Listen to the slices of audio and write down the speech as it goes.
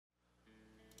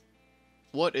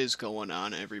What is going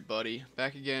on, everybody?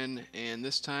 Back again, and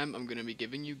this time I'm going to be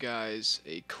giving you guys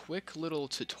a quick little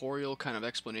tutorial kind of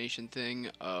explanation thing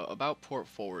about port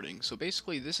forwarding. So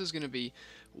basically this is going to be,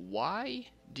 why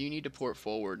do you need to port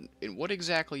forward, and what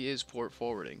exactly is port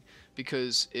forwarding?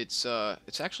 Because it's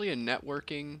actually a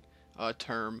networking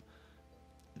term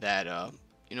that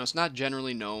it's not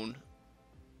generally known.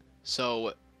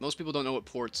 So most people don't know what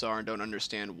ports are and don't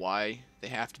understand why they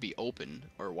have to be open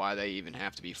or why they even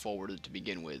have to be forwarded to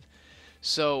begin with.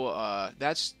 So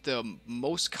that's the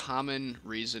most common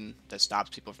reason that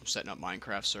stops people from setting up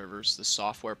Minecraft servers. The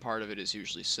software part of it is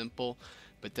usually simple,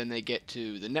 but then they get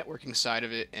to the networking side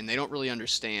of it and they don't really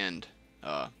understand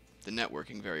the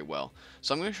networking very well.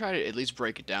 So I'm going to try to at least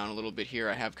break it down a little bit here.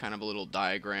 I have kind of a little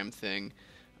diagram thing,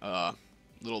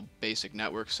 little basic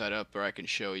network setup where I can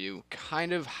show you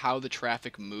kind of how the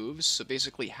traffic moves. So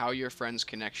basically how your friend's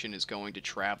connection is going to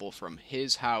travel from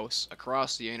his house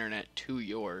across the internet to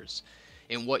yours,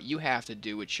 and what you have to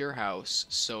do at your house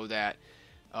so that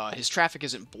his traffic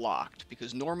isn't blocked,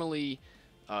 because normally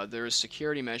there's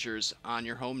security measures on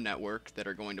your home network that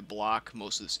are going to block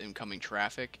most of this incoming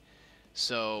traffic.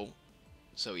 So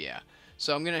yeah.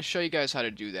 So I'm going to show you guys how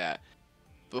to do that.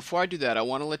 Before I do that, I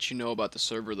want to let you know about the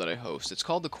server that I host. It's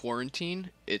called the Quarantine.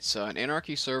 It's an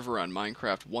Anarchy server on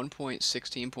Minecraft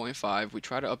 1.16.5. We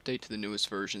try to update to the newest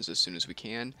versions as soon as we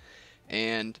can.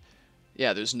 And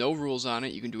yeah, there's no rules on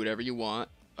it. You can do whatever you want.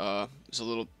 There's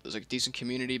a decent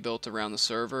community built around the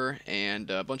server and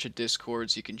a bunch of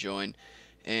discords you can join.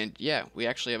 And yeah, we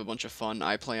actually have a bunch of fun.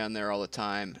 I play on there all the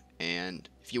time. And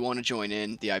if you want to join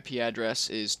in, the IP address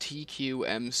is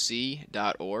tqmc.org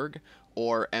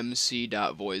or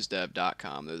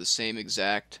mc.voizdev.com. They're the same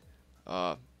exact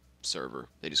server.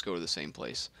 They just go to the same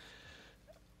place.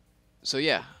 So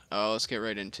yeah, let's get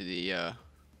right into the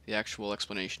actual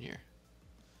explanation here.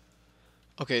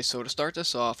 Okay, so to start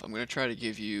this off, I'm going to try to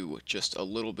give you just a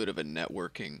little bit of a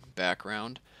networking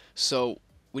background. So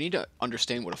we need to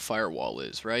understand what a firewall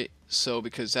is, right? So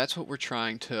because that's what we're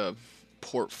trying to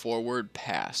port forward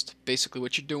past. Basically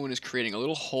what you're doing is creating a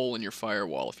little hole in your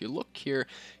firewall. If you look here,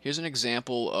 here's an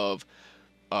example of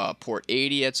port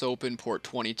 80 that's open, port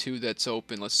 22 that's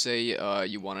open. Let's say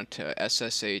you wanted to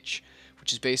SSH,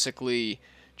 which is basically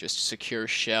just a secure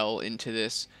shell into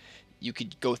this. You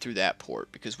could go through that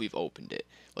port because we've opened it.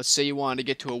 Let's say you wanted to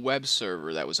get to a web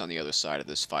server that was on the other side of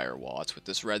this firewall. That's what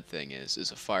this red thing is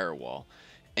a firewall.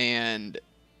 And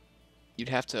you'd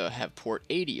have to have port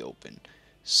 80 open.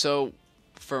 So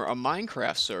for a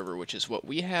Minecraft server, which is what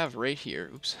we have right here,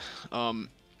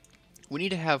 we need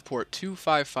to have port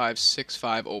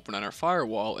 25565 open on our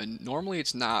firewall, and normally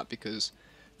it's not because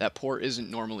that port isn't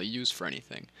normally used for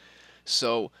anything.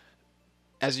 So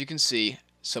as you can see,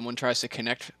 someone tries to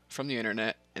connect from the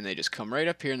internet and they just come right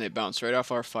up here and they bounce right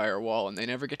off our firewall and they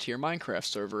never get to your Minecraft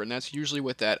server, and that's usually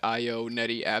what that IO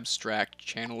netty abstract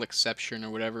channel exception or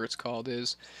whatever it's called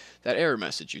is, that error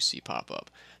message you see pop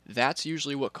up. That's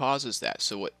usually what causes that.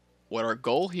 So what our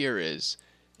goal here is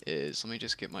let me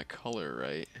just get my color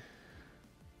right.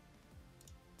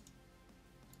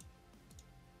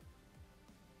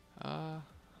 Oh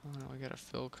no, I got a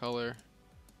fill color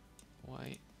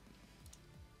white.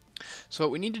 So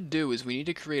what we need to do is we need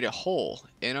to create a hole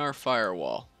in our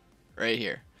firewall right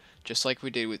here, just like we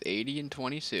did with 80 and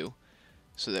 22,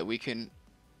 so that we can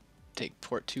take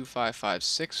port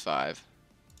 25565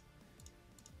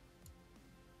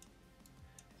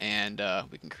 and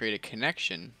we can create a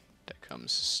connection that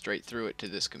comes straight through it to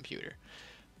this computer.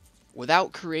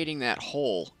 Without creating that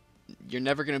hole, you're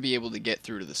never going to be able to get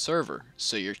through to the server,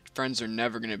 so your friends are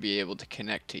never going to be able to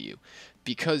connect to you.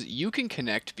 Because you can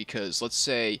connect, because let's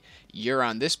say you're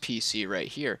on this PC right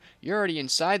here, you're already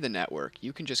inside the network.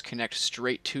 You can just connect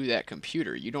straight to that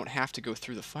computer. You don't have to go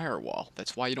through the firewall.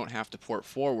 That's why you don't have to port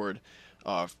forward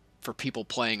for people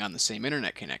playing on the same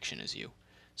internet connection as you.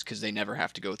 It's because they never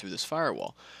have to go through this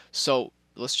firewall. So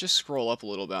let's just scroll up a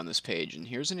little bit on this page, and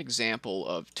here's an example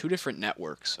of two different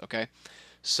networks, okay?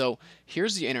 So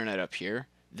here's the internet up here.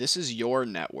 This is your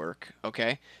network,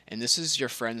 okay? And this is your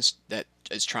friends that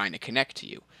is trying to connect to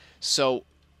you. So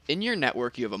in your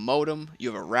network, you have a modem, you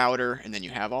have a router, and then you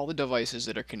have all the devices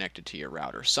that are connected to your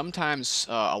router. Sometimes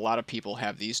a lot of people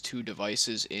have these two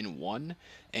devices in one,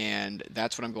 and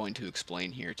that's what I'm going to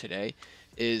explain here today.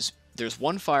 Is there's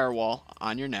one firewall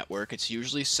on your network. It's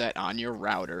usually set on your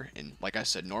router, and like I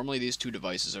said, normally these two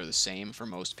devices are the same for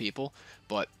most people,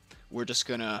 but we're just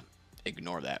gonna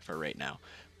ignore that for right now.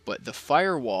 But the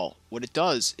firewall, what it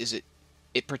does is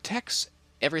it protects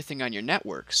everything on your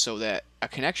network so that a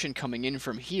connection coming in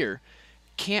from here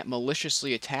can't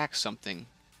maliciously attack something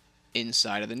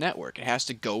inside of the network. It has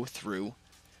to go through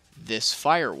this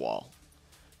firewall.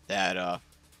 That's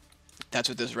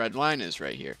what this red line is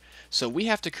right here. So we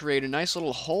have to create a nice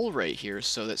little hole right here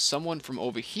so that someone from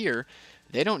over here,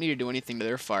 they don't need to do anything to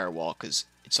their firewall because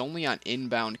it's only on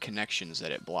inbound connections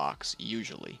that it blocks,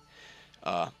 usually.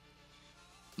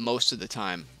 Most of the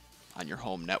time on your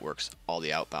home networks, all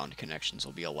the outbound connections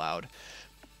will be allowed.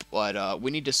 But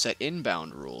we need to set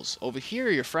inbound rules. Over here,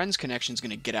 your friend's connection is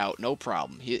going to get out, no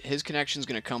problem. His connection is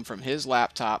going to come from his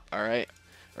laptop, all right,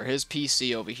 or his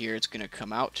PC over here. It's going to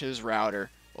come out to his router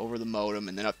over the modem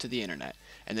and then up to the internet.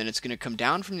 And then it's going to come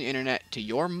down from the internet to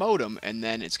your modem, and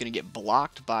then it's going to get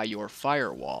blocked by your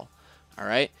firewall. All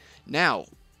right? Now,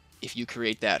 if you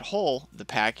create that hole, the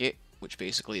packet, which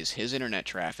basically is his internet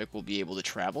traffic, will be able to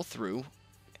travel through,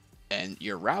 and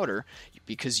your router,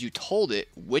 because you told it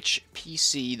which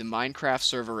PC the Minecraft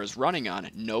server is running on,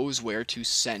 knows where to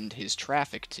send his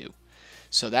traffic to.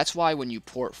 So that's why when you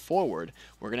port forward,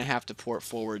 we're going to have to port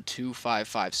forward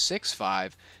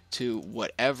 25565 to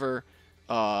whatever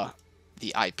the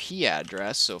IP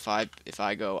address. So if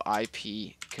I go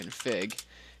IP config,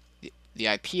 the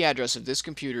IP address of this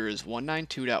computer is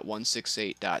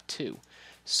 192.168.2.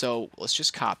 So let's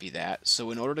just copy that.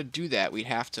 So in order to do that, we'd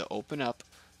have to open up,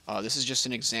 this is just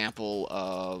an example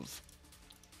of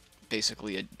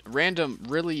basically a random,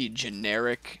 really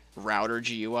generic router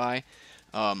GUI.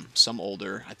 Some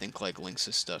older, I think like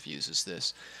Linksys stuff uses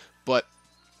this. But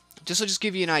just to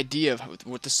give you an idea of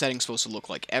what the setting's supposed to look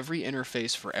like, every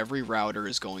interface for every router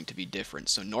is going to be different.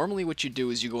 So normally what you do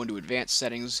is you go into Advanced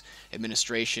Settings,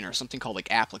 Administration, or something called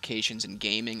like Applications and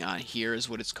Gaming on here is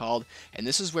what it's called. And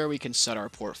this is where we can set our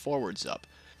port forwards up.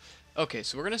 Okay,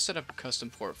 so we're going to set up a custom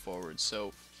port forward.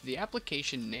 So the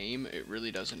application name, it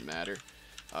really doesn't matter.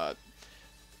 A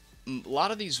lot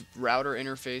of these router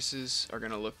interfaces are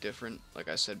going to look different, like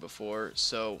I said before,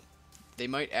 so they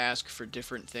might ask for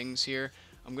different things here.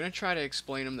 I'm going to try to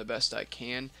explain them the best I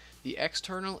can. The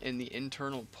external and the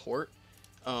internal port,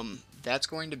 that's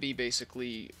going to be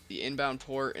basically the inbound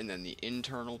port and then the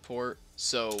internal port.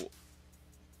 So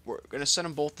we're going to set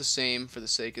them both the same for the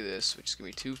sake of this, which is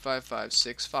going to be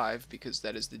 25565 because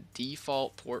that is the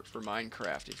default port for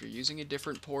Minecraft. If you're using a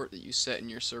different port that you set in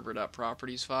your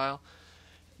server.properties file,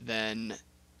 then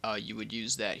you would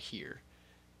use that here,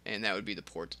 and that would be the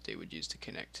port that they would use to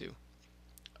connect to.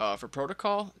 For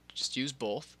protocol, just use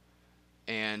both,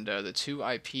 and the 2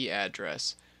 IP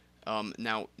address.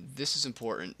 Now, this is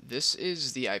important. This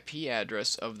is the IP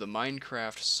address of the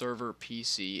Minecraft server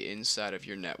PC inside of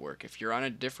your network. If you're on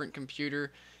a different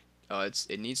computer,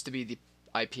 it needs to be the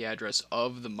IP address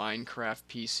of the Minecraft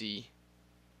PC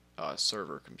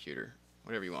server computer,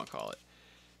 whatever you want to call it.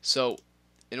 So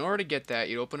in order to get that,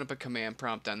 you'd open up a command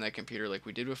prompt on that computer like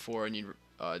we did before, and you'd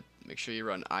make sure you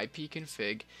run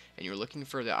ipconfig, and you're looking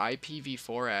for the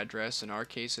IPv4 address. In our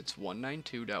case, it's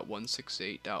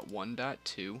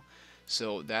 192.168.1.2.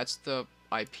 So that's the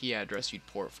IP address you'd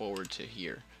port forward to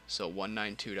here. So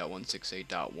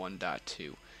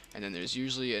 192.168.1.2. And then there's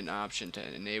usually an option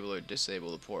to enable or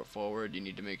disable the port forward. You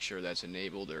need to make sure that's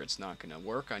enabled or it's not going to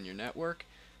work on your network.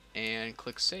 And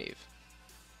click save.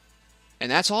 And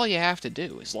that's all you have to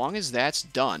do. As long as that's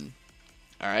done,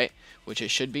 alright, which it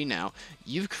should be now,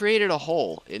 you've created a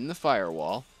hole in the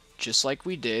firewall, just like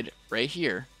we did right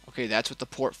here. Okay, that's what the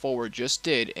port forward just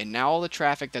did, and now all the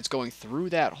traffic that's going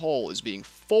through that hole is being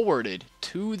forwarded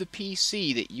to the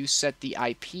PC that you set the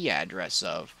IP address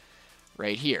of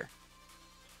right here.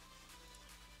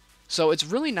 So it's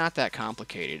really not that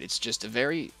complicated. It's just a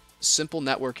very simple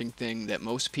networking thing that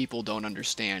most people don't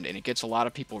understand, and it gets a lot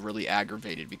of people really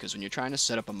aggravated because when you're trying to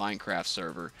set up a Minecraft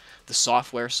server, the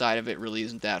software side of it really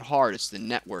isn't that hard. It's the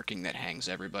networking that hangs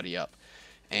everybody up.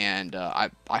 And I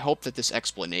hope that this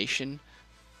explanation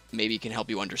maybe can help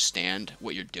you understand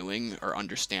what you're doing or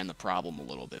understand the problem a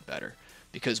little bit better,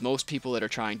 because most people that are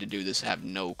trying to do this have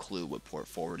no clue what port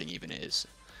forwarding even is.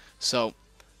 So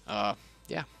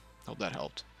yeah, hope that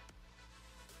helped.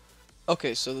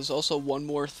 Okay, so there's also one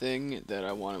more thing that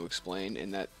I want to explain,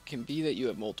 and that can be that you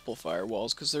have multiple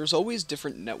firewalls, because there's always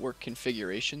different network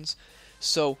configurations.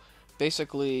 So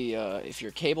basically, if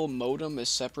your cable modem is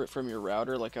separate from your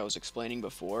router, like I was explaining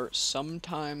before,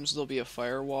 sometimes there'll be a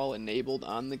firewall enabled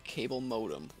on the cable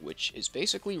modem, which is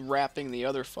basically wrapping the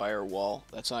other firewall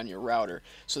that's on your router.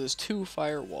 So there's 2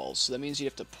 firewalls, so that means you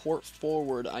have to port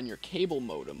forward on your cable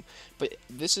modem. But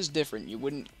this is different. You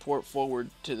wouldn't port forward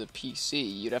to the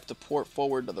PC. You'd have to port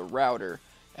forward to the router,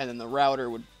 and then the router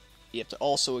would, you have to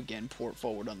also again port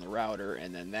forward on the router,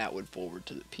 and then that would forward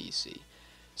to the PC.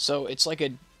 So it's like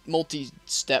a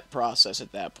multi-step process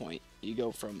at that point. You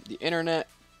go from the internet,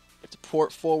 you have to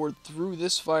port forward through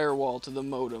this firewall to the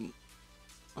modem,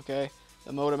 okay?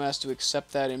 The modem has to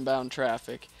accept that inbound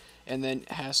traffic, and then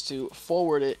has to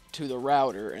forward it to the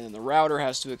router, and then the router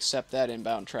has to accept that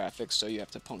inbound traffic, so you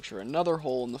have to puncture another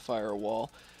hole in the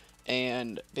firewall,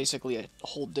 and basically a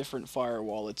whole different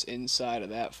firewall that's inside of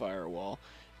that firewall,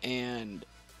 and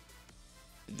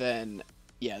then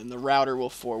then the router will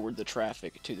forward the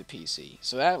traffic to the PC.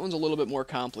 So that one's a little bit more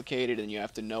complicated, and you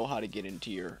have to know how to get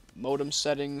into your modem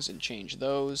settings and change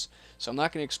those. So I'm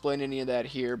not going to explain any of that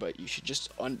here, but you should just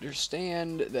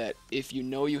understand that if you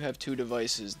know you have two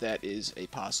devices, that is a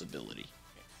possibility.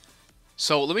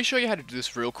 So let me show you how to do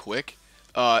this real quick.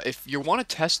 If you want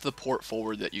to test the port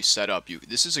forward that you set up,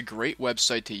 this is a great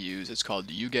website to use. It's called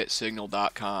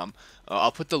yougetsignal.com.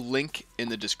 I'll put the link in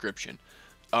the description.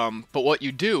 But what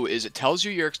you do is it tells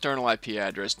you your external IP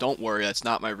address. Don't worry, that's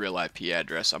not my real IP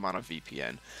address. I'm on a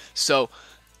VPN. So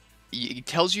it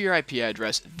tells you your IP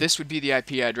address. This would be the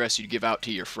IP address you'd give out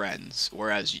to your friends.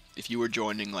 Whereas if you were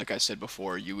joining, like I said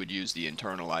before, you would use the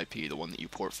internal IP, the one that you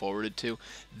port forwarded to.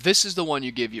 This is the one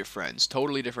you give your friends.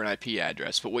 Totally different IP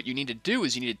address. But what you need to do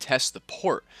is you need to test the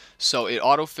port. So it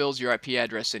autofills your IP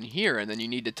address in here, and then you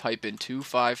need to type in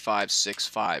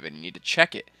 25565, and you need to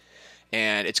check it.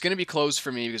 And it's going to be closed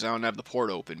for me because I don't have the port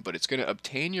open, but it's going to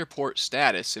obtain your port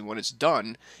status, and when it's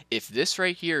done, if this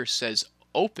right here says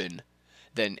open,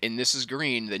 then, and this is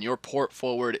green, then your port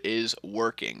forward is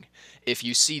working. If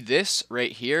you see this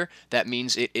right here, that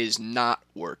means it is not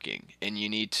working, and you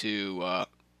need to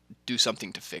do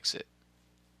something to fix it.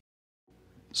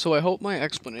 So I hope my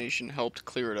explanation helped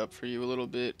clear it up for you a little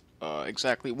bit.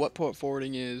 Exactly what port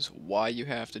forwarding is, why you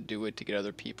have to do it to get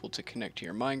other people to connect to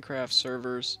your Minecraft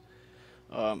servers.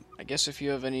 I guess if you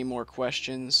have any more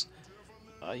questions,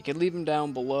 you can leave them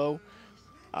down below.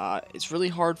 It's really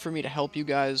hard for me to help you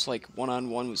guys like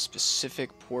one-on-one with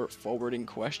specific port forwarding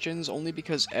questions, only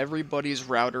because everybody's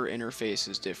router interface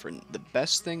is different. The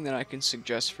best thing that I can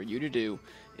suggest for you to do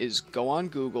is go on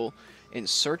Google and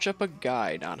search up a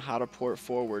guide on how to port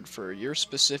forward for your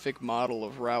specific model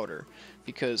of router,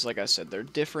 because like I said, they're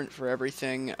different for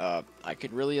everything. I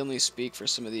could really only speak for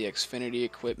some of the Xfinity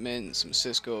equipment and some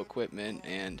Cisco equipment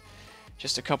and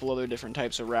just a couple other different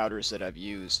types of routers that I've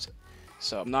used.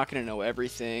 So I'm not going to know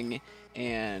everything.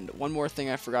 And one more thing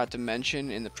I forgot to mention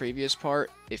in the previous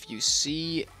part, if you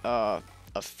see a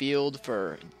field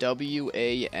for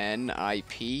WAN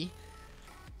IP,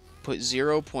 put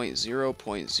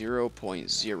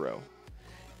 0.0.0.0,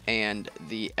 and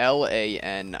the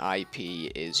LAN IP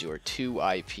is your 2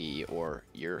 IP or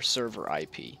your server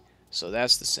IP. So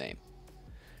that's the same.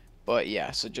 But yeah,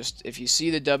 so just if you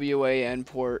see the WAN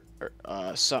port,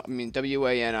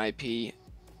 WAN IP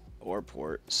or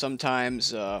port,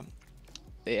 sometimes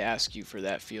they ask you for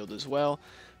that field as well.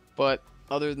 But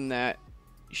other than that,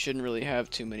 you shouldn't really have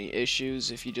too many issues.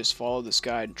 If you just follow this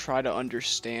guide and try to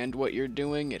understand what you're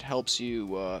doing, it helps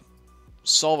you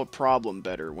solve a problem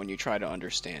better when you try to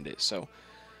understand it. So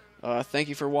thank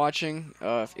you for watching.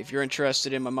 If you're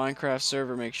interested in my Minecraft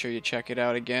server, make sure you check it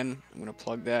out again. I'm going to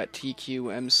plug that,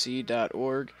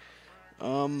 tqmc.org.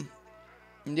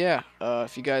 Yeah,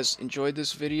 if you guys enjoyed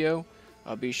this video,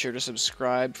 be sure to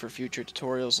subscribe for future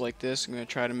tutorials like this. I'm going to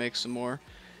try to make some more.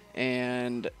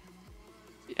 And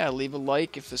yeah, leave a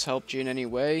like if this helped you in any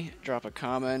way. Drop a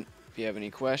comment if you have any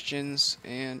questions.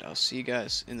 And I'll see you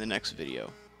guys in the next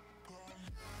video.